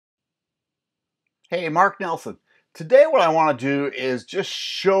Hey, Mark Nelson. Today what I want to do is just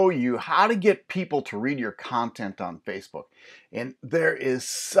show you how to get people to read your content on Facebook. And there is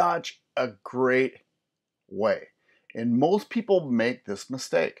such a great way. And most people make this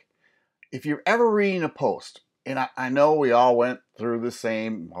mistake. If you're ever reading a post, and I know we all went through the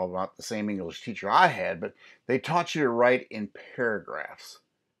same, well, not the same English teacher I had, but they taught you to write in paragraphs.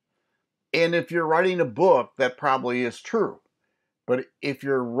 And if you're writing a book, that probably is true. But if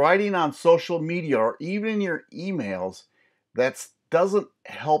you're writing on social media or even in your emails, that doesn't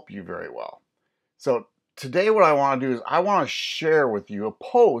help you very well. So today what I want to do is I want to share with you a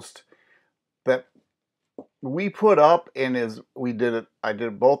post that we put up, and I did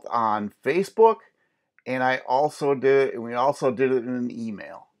it both on Facebook, and we also did it in an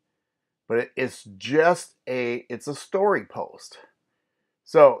email. But it's a story post.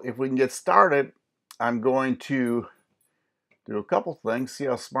 So if we can get started, I'm going to do a couple things. See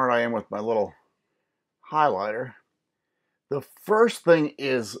how smart I am with my little highlighter. The first thing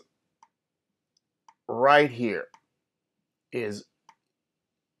is right here is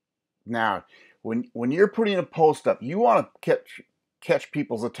now when you're putting a post up, you want to catch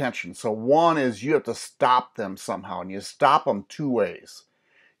people's attention. So one is you have to stop them somehow, and you stop them two ways.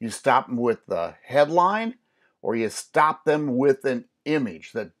 You stop them with the headline, or you stop them with an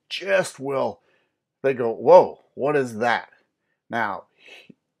image that they go, whoa, what is that? Now,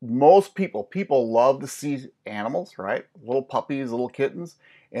 most people love to see animals, right? Little puppies, little kittens,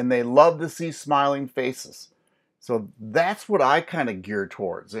 and they love to see smiling faces. So that's what I kind of gear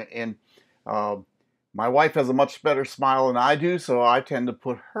towards. And my wife has a much better smile than I do, so I tend to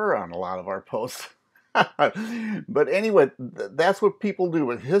put her on a lot of our posts. But anyway, that's what people do.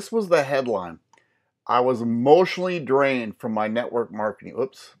 But this was the headline. I was emotionally drained from my network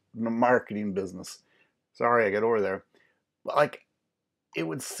marketing business. Sorry, I got over there. Like, it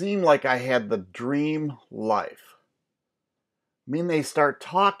would seem like I had the dream life. I mean, they start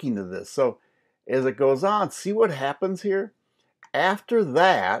talking to this. So as it goes on, see what happens here? After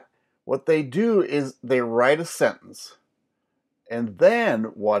that, what they do is they write a sentence. And then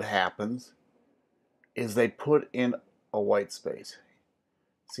what happens is they put in a white space.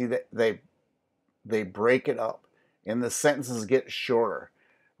 See, they break it up, and the sentences get shorter.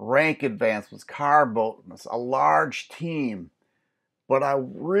 Rank advancements, car bonus, a large team. But I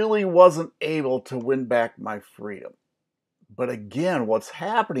really wasn't able to win back my freedom. But again, what's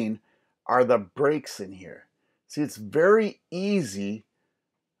happening are the breaks in here. See, it's very easy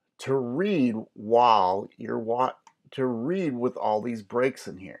to read with all these breaks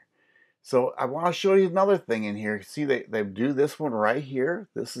in here. So I want to show you another thing in here. See, they do this one right here.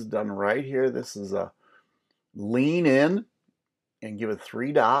 This is done right here. This is a lean in and give it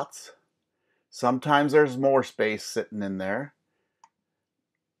 3 dots. Sometimes there's more space sitting in there.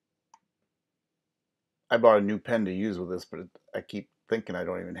 I bought a new pen to use with this, but I keep thinking I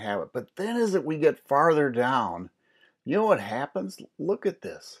don't even have it. But then as we get farther down, you know what happens? Look at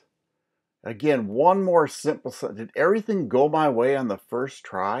this. Again, one more simple sentence. Did everything go my way on the first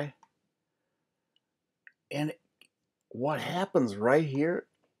try? And what happens right here?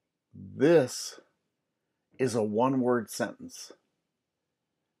 This is a one-word sentence.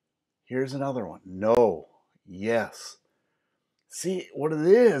 Here's another one. No, yes. See, what it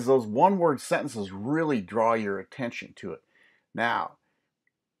is, those one-word sentences really draw your attention to it. Now,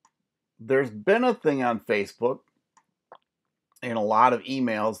 there's been a thing on Facebook and a lot of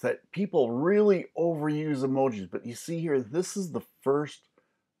emails that people really overuse emojis. But you see here, this is the first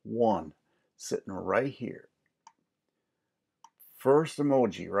one sitting right here. First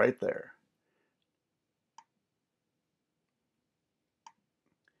emoji right there.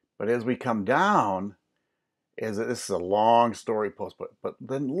 But as we come down, this is a long story post, but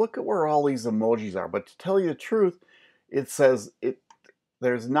then look at where all these emojis are. But to tell you the truth, it says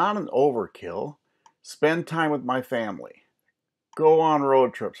there's not an overkill. Spend time with my family. Go on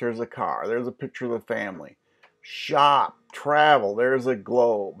road trips. Here's a car. There's a picture of the family. Shop, travel. There's a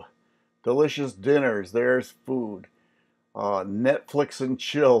globe. Delicious dinners. There's food. Netflix and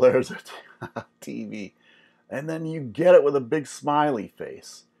chill. There's a TV. And then you get it with a big smiley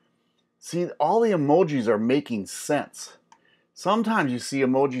face. See, all the emojis are making sense. Sometimes you see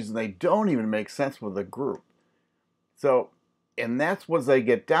emojis and they don't even make sense with a group. So, and that's what they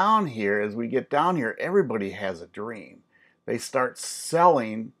get down here. As we get down here, everybody has a dream. They start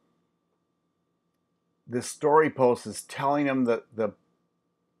selling. This story post is telling them that the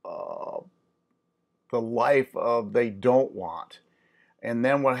life of they don't want. And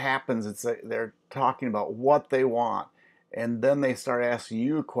then what happens is they're talking about what they want. And then they start asking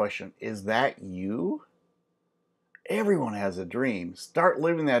you a question. Is that you? Everyone has a dream. Start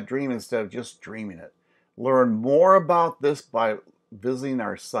living that dream instead of just dreaming it. Learn more about this by visiting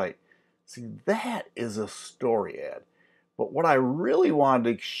our site. See, that is a story ad. But what I really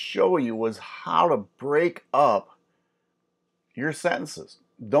wanted to show you was how to break up your sentences.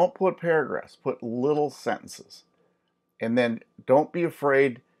 Don't put paragraphs, put little sentences. And then don't be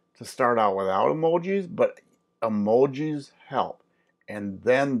afraid to start out without emojis, but emojis help. And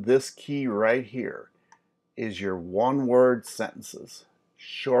then this key right here is your one-word sentences.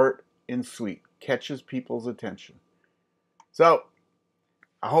 Short and sweet. Catches people's attention. So,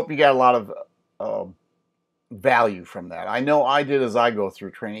 I hope you got a lot of value from that. I know I did as I go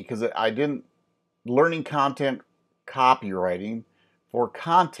through training, because learning content copywriting for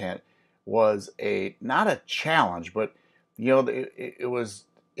content was not a challenge, but it was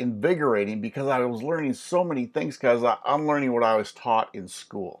invigorating, because I was learning so many things, because I'm learning what I was taught in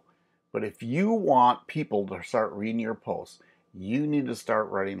school. But if you want people to start reading your posts, you need to start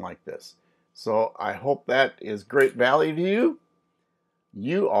writing like this. So I hope that is great value to you.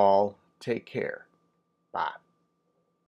 You all take care. Bye.